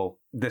 first of all,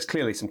 there's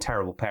clearly some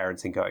terrible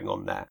parenting going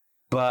on there.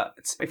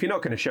 But if you're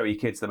not going to show your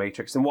kids The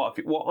Matrix, then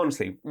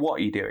honestly, what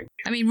are you doing?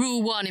 I mean,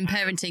 rule one in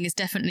parenting is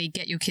definitely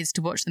get your kids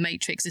to watch The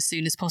Matrix as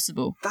soon as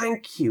possible.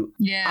 Thank you.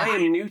 Yeah. I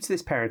am new to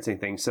this parenting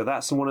thing, so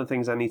that's one of the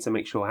things I need to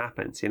make sure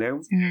happens,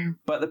 Mm.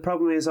 But the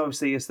problem is,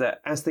 obviously, is that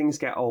as things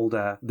get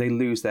older, they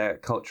lose their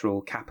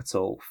cultural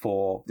capital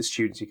for the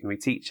students you can be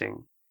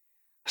teaching.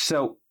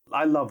 So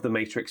I love the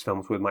Matrix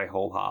films with my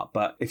whole heart,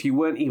 but if you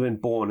weren't even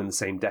born in the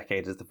same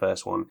decade as the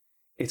first one,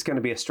 it's going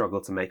to be a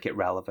struggle to make it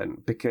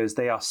relevant because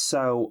they are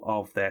so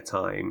of their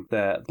time.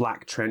 The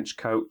black trench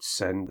coats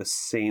and the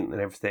scene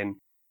and everything,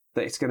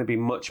 that it's going to be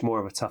much more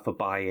of a tougher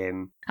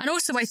buy-in. And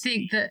also I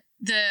think that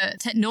the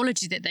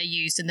technology that they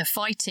used and the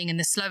fighting and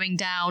the slowing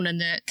down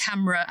and the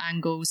camera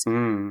angles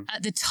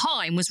at the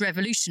time was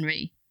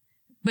revolutionary.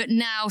 But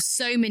now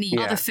so many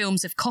other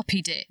films have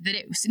copied it that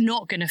it's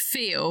not going to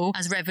feel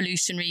as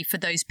revolutionary for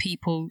those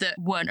people that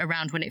weren't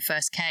around when it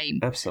first came.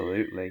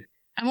 Absolutely.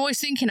 I'm always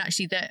thinking,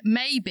 actually, that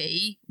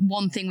maybe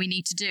one thing we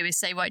need to do is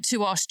say, right,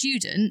 to our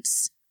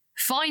students,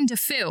 find a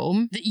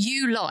film that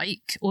you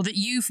like or that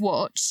you've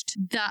watched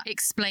that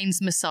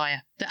explains Messiah,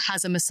 that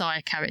has a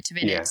Messiah character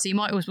in it. So you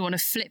might always want to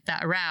flip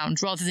that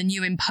around rather than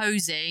you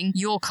imposing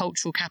your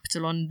cultural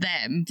capital on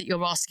them, that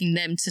you're asking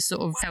them to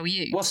sort of tell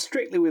you. Well,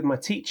 strictly with my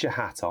teacher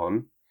hat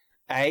on,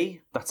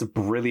 A, that's a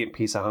brilliant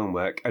piece of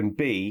homework. And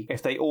B,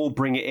 if they all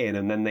bring it in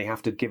and then they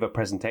have to give a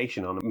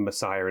presentation on a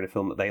Messiah in a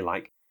film that they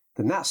like,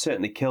 then that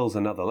certainly kills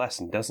another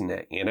lesson, doesn't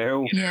it?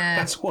 Yeah.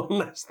 That's one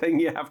less thing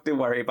you have to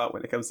worry about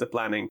when it comes to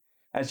planning.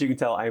 As you can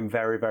tell, I am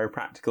very, very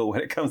practical when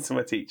it comes to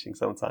my teaching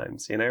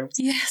sometimes,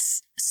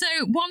 Yes. So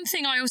one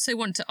thing I also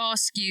want to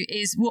ask you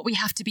is what we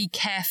have to be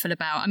careful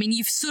about. I mean,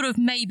 you've sort of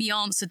maybe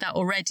answered that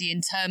already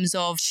in terms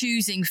of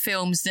choosing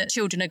films that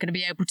children are going to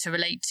be able to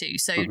relate to.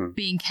 So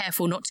being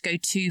careful not to go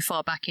too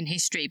far back in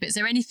history. But is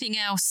there anything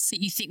else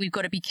that you think we've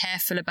got to be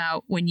careful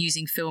about when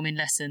using film in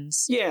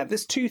lessons? Yeah,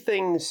 there's two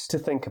things to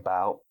think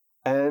about.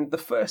 And the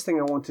first thing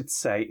I wanted to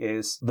say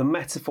is the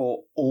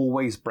metaphor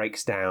always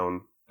breaks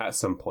down at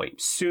some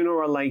point. Sooner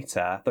or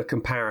later, the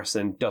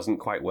comparison doesn't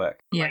quite work.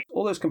 Yeah.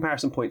 All those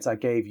comparison points I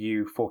gave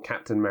you for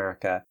Captain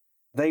America,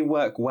 they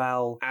work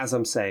well as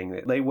I'm saying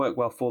it. They work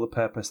well for the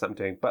purpose that I'm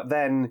doing. But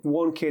then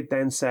one kid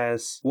then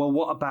says, well,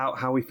 what about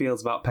how he feels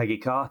about Peggy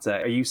Carter?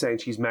 Are you saying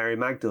she's Mary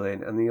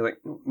Magdalene? And then you're like,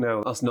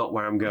 no, that's not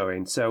where I'm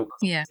going. So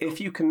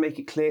if you can make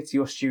it clear to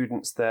your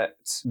students that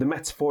the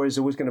metaphor is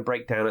always going to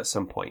break down at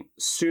some point,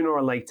 sooner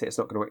or later it's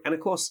not going to work. And of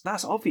course,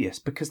 that's obvious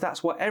because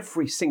that's what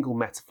every single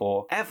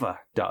metaphor ever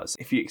does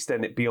if you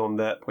extend it beyond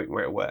the point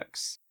where it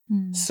works.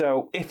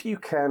 So if you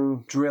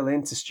can drill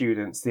into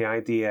students the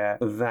idea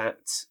that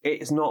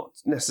it's not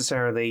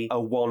necessarily a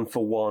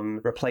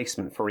one-for-one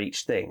replacement for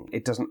each thing,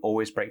 it doesn't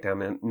always break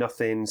down and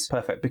nothing's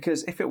perfect.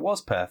 Because if it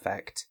was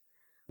perfect,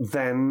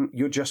 then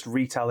you're just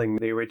retelling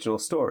the original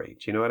story.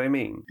 Do you know what I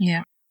mean?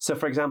 Yeah. So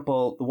for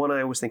example, the one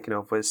I was thinking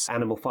of was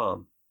Animal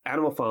Farm.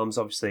 Animal Farm's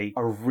obviously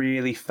a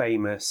really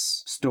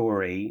famous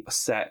story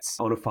set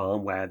on a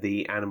farm where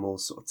the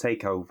animals sort of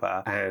take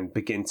over and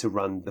begin to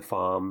run the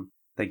farm.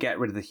 They get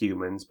rid of the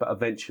humans, but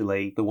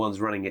eventually the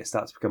ones running it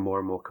start to become more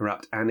and more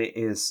corrupt. And it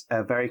is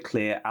a very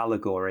clear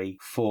allegory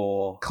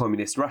for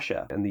communist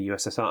Russia and the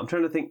USSR. I'm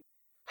trying to think,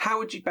 how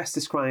would you best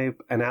describe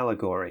an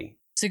allegory?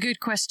 It's a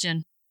good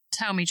question.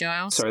 Tell me,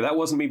 Giles. Sorry, that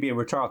wasn't me being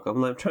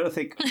rhetorical. I'm trying to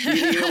think,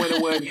 you know when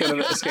a word kind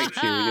of escapes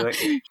you and you're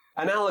like...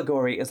 An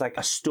allegory is like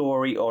a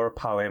story or a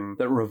poem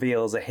that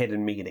reveals a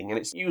hidden meaning, and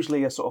it's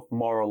usually a sort of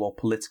moral or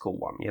political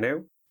one, you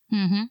know?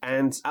 Mm-hmm.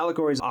 And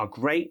allegories are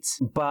great,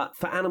 but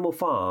for Animal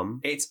Farm,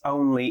 it's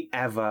only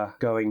ever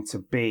going to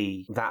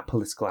be that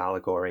political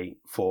allegory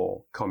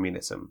for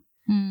communism.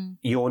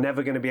 You're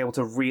never going to be able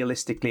to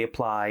realistically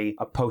apply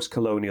a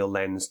post-colonial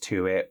lens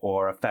to it,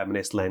 or a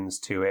feminist lens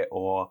to it,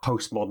 or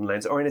postmodern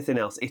lens, or anything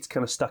else. It's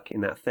kind of stuck in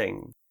that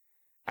thing.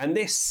 And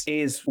this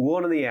is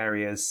one of the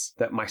areas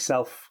that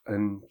myself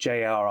and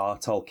J.R.R.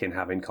 Tolkien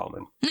have in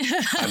common.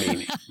 I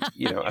mean,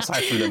 you know,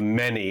 aside from the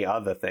many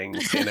other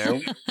things, you know.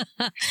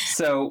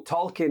 So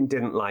Tolkien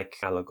didn't like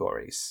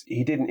allegories.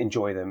 He didn't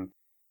enjoy them.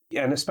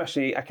 And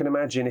especially, I can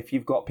imagine if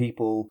you've got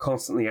people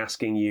constantly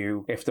asking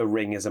you if the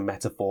ring is a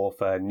metaphor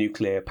for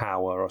nuclear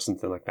power or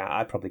something like that,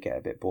 I'd probably get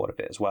a bit bored of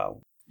it as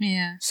well.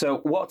 Yeah. So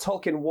what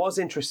Tolkien was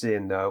interested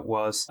in, though,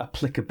 was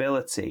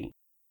applicability.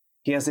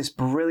 He has this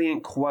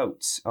brilliant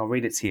quote. I'll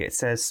read it to you. It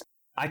says,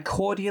 "I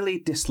cordially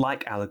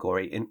dislike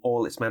allegory in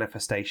all its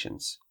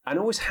manifestations, and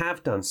always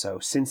have done so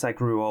since I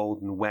grew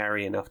old and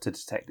wary enough to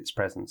detect its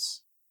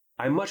presence.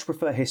 I much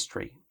prefer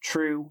history,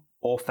 true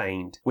or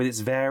feigned, with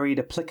its varied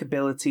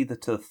applicability to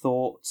the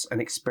thoughts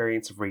and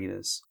experience of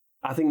readers.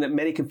 I think that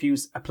many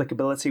confuse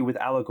applicability with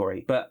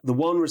allegory, but the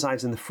one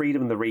resides in the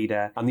freedom of the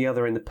reader and the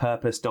other in the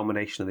purpose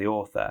domination of the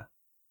author."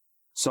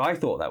 So I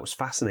thought that was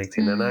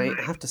fascinating, and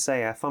I have to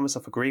say I found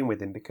myself agreeing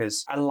with him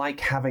because I like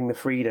having the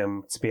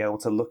freedom to be able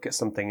to look at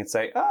something and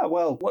say,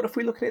 well, what if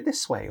we look at it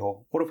this way?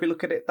 Or what if we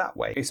look at it that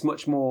way? It's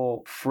much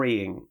more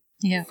freeing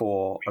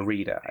for a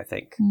reader, I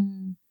think.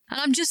 And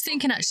I'm just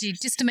thinking, actually,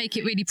 just to make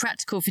it really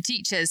practical for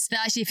teachers,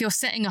 that actually if you're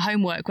setting a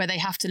homework where they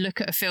have to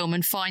look at a film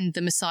and find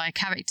the Messiah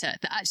character,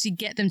 that actually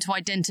get them to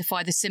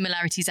identify the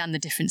similarities and the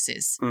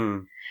differences.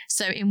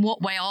 So in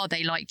what way are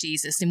they like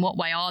Jesus? In what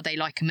way are they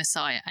like a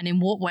Messiah? And in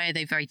what way are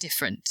they very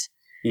different?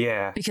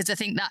 Yeah. Because I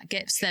think that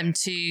gets them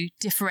to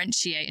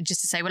differentiate and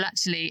just to say, well,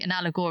 actually, an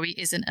allegory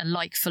isn't a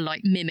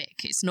like-for-like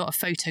mimic. It's not a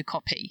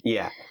photocopy.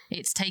 Yeah.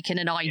 It's taken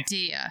an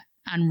idea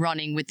and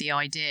running with the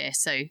idea.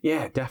 So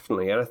yeah,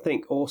 definitely. And I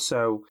think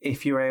also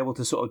if you're able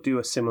to sort of do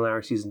a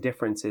similarities and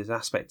differences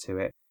aspect to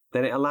it,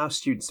 then it allows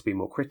students to be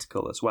more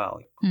critical as well.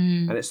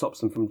 And it stops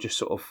them from just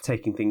sort of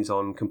taking things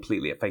on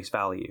completely at face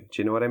value.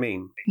 Do you know what I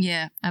mean?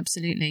 Yeah,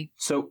 absolutely.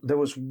 So there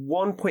was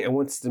one point I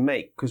wanted to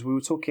make, because we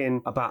were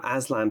talking about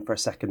Aslan for a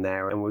second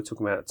there, and we were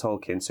talking about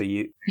Tolkien. So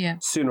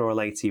sooner or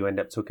later you end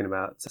up talking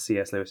about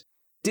C.S. Lewis.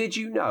 Did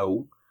you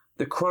know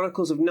the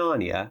Chronicles of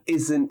Narnia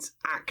isn't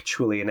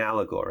actually an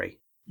allegory?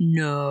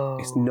 No.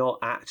 It's not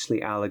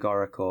actually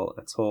allegorical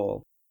at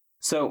all.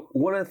 So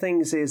one of the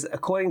things is,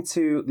 according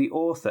to the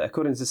author,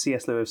 according to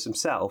C.S. Lewis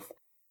himself,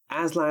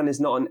 Aslan is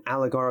not an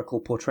allegorical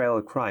portrayal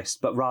of Christ,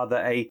 but rather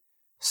a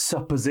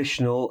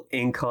suppositional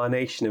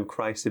incarnation of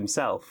Christ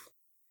himself.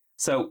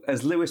 So,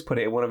 as Lewis put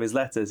it in one of his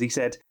letters, he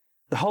said,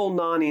 "The whole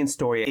Narnian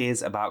story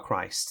is about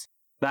Christ.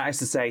 That is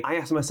to say, I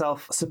asked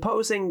myself,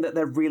 supposing that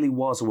there really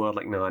was a world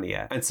like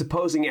Narnia, and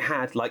supposing it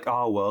had, like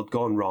our world,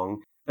 gone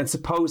wrong, and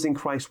supposing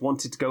Christ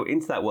wanted to go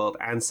into that world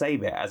and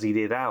save it as he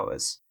did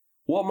ours,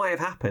 what might have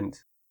happened?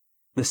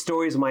 The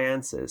stories are my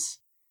answers.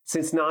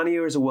 Since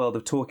Narnia is a world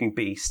of talking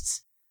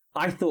beasts,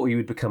 I thought he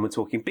would become a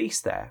talking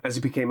beast there, as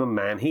he became a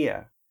man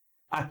here.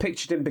 I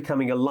pictured him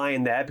becoming a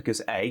lion there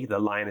because A, the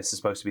lion is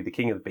supposed to be the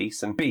king of the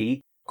beasts, and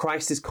B,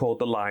 Christ is called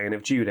the Lion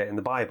of Judah in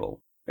the Bible,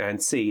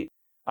 and C,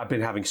 I've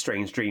been having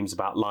strange dreams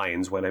about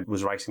lions when I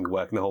was writing the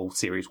work, and the whole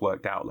series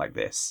worked out like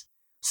this.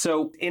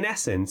 So, in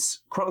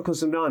essence,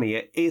 Chronicles of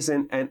Narnia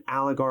isn't an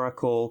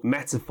allegorical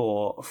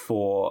metaphor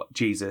for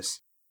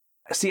Jesus.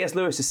 C.S.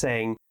 Lewis is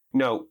saying,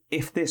 no,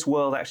 if this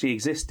world actually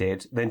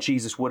existed, then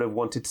Jesus would have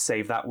wanted to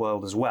save that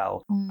world as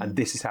well, and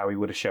this is how he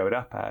would have showed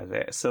up as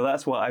it. So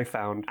that's what I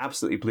found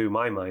absolutely blew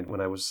my mind when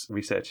I was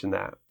researching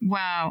that.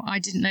 Wow, I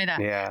didn't know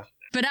that. Yeah.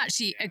 But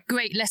actually, a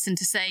great lesson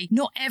to say,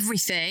 not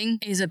everything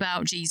is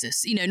about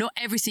Jesus. You know, not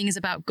everything is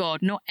about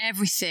God. Not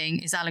everything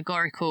is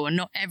allegorical, and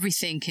not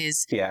everything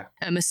is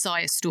a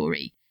Messiah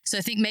story. So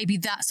I think maybe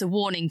that's a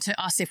warning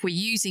to us if we're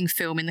using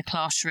film in the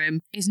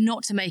classroom, is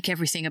not to make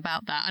everything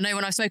about that. I know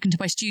when I've spoken to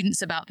my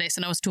students about this,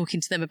 and I was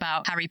talking to them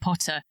about Harry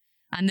Potter,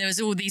 and there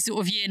was all these sort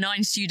of year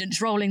 9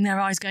 students rolling their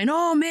eyes going,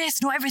 oh, miss,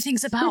 not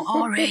everything's about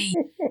Harry.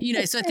 You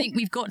know, so I think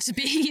we've got to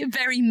be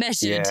very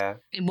measured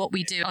in what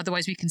we do.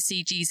 Otherwise, we can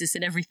see Jesus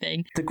in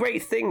everything. The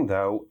great thing,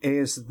 though,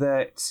 is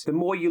that the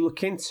more you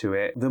look into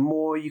it, the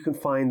more you can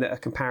find that a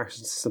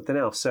comparison to something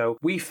else. So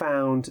we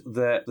found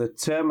that the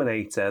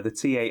Terminator, the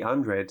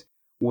T-800,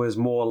 was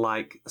more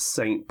like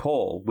St.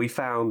 Paul. We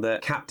found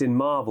that Captain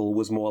Marvel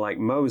was more like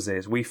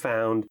Moses. We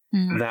found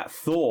that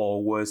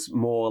Thor was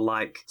more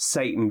like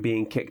Satan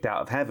being kicked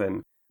out of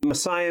heaven.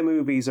 Messiah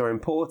movies are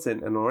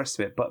important and all the rest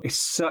of it, but it's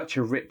such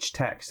a rich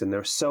text and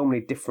there are so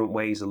many different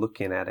ways of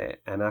looking at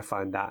it. And I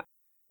find that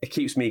it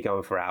keeps me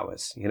going for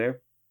hours, you know?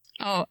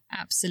 Oh,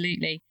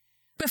 absolutely.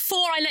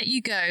 Before I let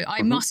you go,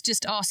 I must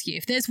just ask you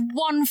if there's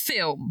one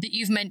film that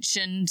you've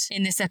mentioned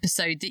in this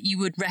episode that you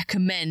would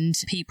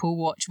recommend people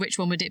watch, which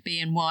one would it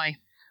be and why?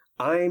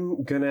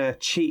 I'm going to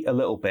cheat a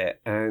little bit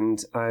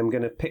and I'm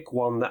going to pick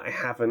one that I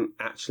haven't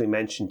actually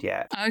mentioned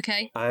yet.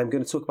 Okay. I'm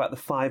going to talk about The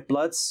Five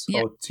Bloods,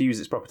 or to use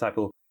its proper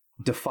title,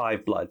 The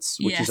Five Bloods,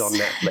 which is on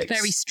Netflix.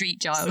 Very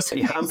street, Giles. So,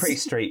 yeah, I'm pretty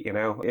street, you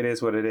know. It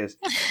is what it is.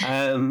 What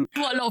a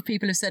lot of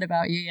people have said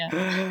about you,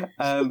 yeah.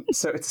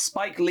 So it's a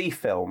Spike Lee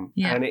film,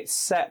 and it's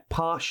set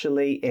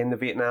partially in the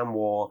Vietnam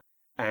War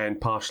and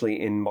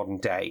partially in modern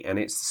day. And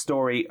it's the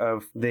story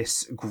of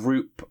this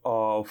group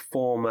of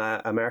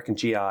former American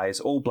GIs,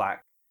 all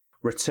black,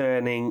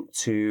 returning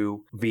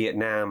to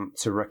Vietnam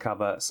to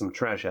recover some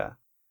treasure.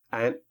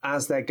 And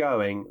as they're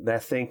going, they're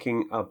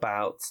thinking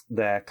about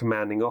their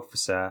commanding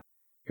officer,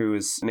 who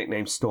is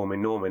nicknamed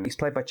Stormin' Norman. He's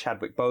played by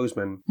Chadwick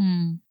Boseman.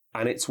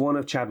 And it's one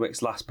of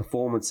Chadwick's last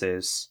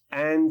performances.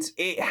 And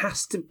it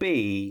has to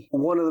be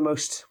one of the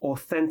most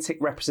authentic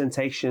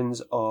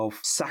representations of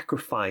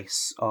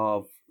sacrifice,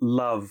 of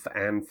love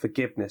and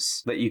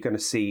forgiveness that you're going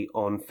to see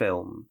on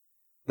film.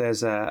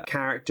 There's a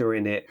character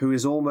in it who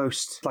is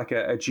almost like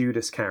a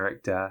Judas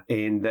character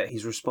in that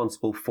he's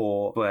responsible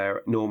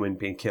for Norman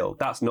being killed.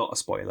 That's not a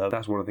spoiler.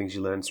 That's one of the things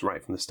you learn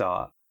right from the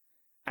start.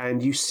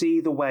 And you see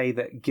the way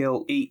that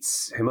guilt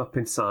eats him up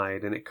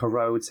inside and it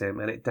corrodes him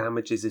and it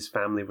damages his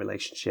family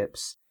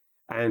relationships.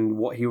 And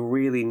what he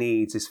really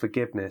needs is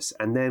forgiveness.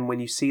 And then when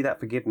you see that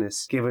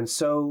forgiveness given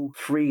so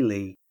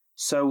freely,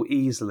 so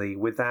easily,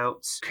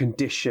 without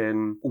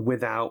condition,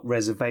 without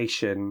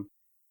reservation,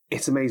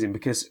 it's amazing,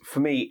 because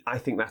for me, I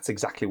think that's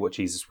exactly what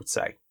Jesus would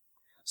say.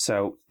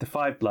 So, The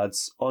Five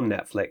Bloods on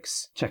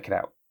Netflix. Check it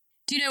out.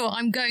 Do you know what?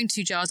 I'm going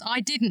to, Giles.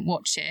 I didn't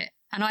watch it,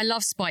 and I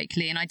love Spike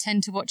Lee, and I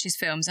tend to watch his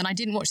films, and I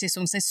didn't watch this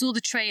one, so I saw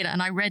the trailer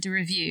and I read a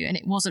review, and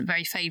it wasn't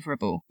very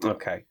favourable.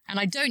 Okay. And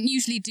I don't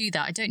usually do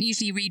that. I don't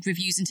usually read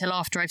reviews until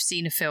after I've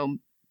seen a film,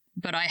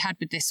 but I had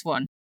with this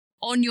one.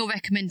 On your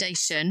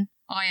recommendation,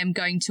 I am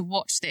going to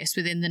watch this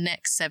within the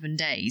next 7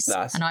 days,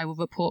 and I will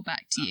report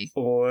back to you.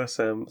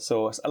 Awesome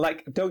sauce.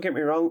 Like, don't get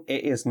me wrong,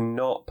 it is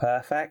not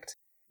perfect.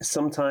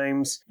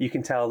 Sometimes you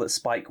can tell that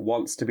Spike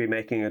wants to be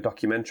making a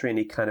documentary and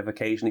he kind of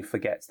occasionally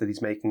forgets that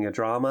he's making a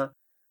drama.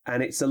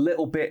 And it's a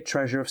little bit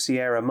Treasure of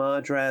Sierra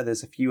Madre.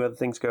 There's a few other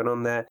things going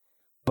on there.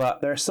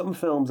 But there are some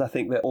films I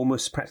think that are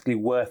almost practically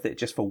worth it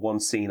just for one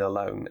scene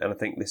alone. And I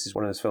think this is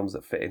one of those films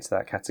that fit into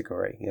that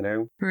category, you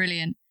know?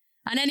 Brilliant.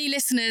 And any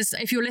listeners,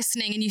 if you're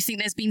listening and you think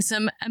there's been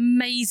some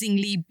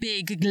amazingly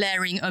big,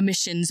 glaring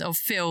omissions of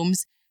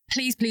films,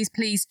 please, please,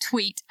 please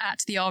tweet at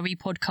the RE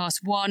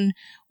Podcast 1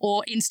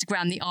 or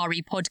Instagram the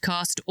RE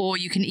Podcast, or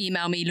you can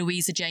email me,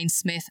 Louisa Jane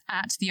Smith,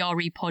 at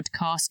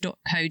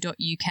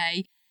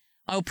therepodcast.co.uk.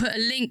 I'll put a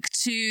link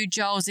to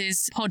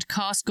Giles's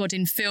podcast, God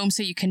in Film,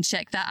 so you can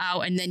check that out,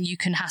 and then you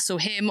can hassle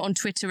him on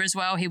Twitter as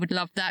well. He would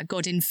love that,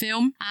 God in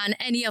Film. And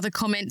any other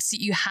comments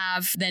that you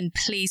have, then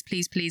please,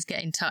 please, please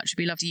get in touch. It'd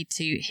be lovely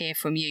to hear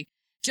from you.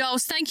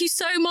 Giles, thank you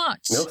so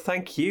much. No,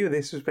 thank you.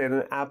 This has been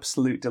an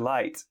absolute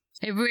delight.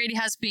 It really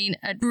has been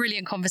a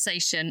brilliant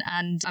conversation,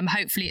 and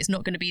hopefully it's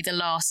not going to be the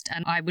last,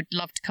 and I would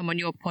love to come on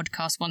your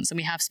podcast once, and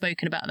we have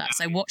spoken about that,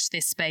 so watch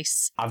this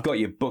space. I've got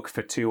your book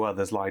for 2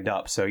 others lined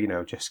up, so, you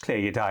know, just clear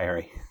your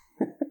diary.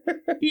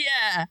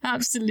 Yeah,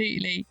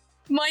 absolutely.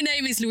 My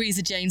name is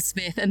Louisa Jane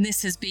Smith, and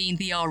this has been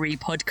the RE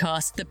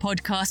Podcast, the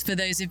podcast for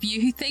those of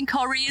you who think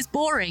RE is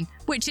boring,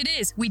 which it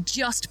is. We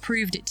just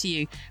proved it to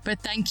you. But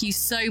thank you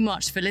so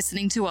much for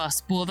listening to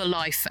us bore the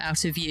life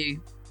out of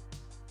you.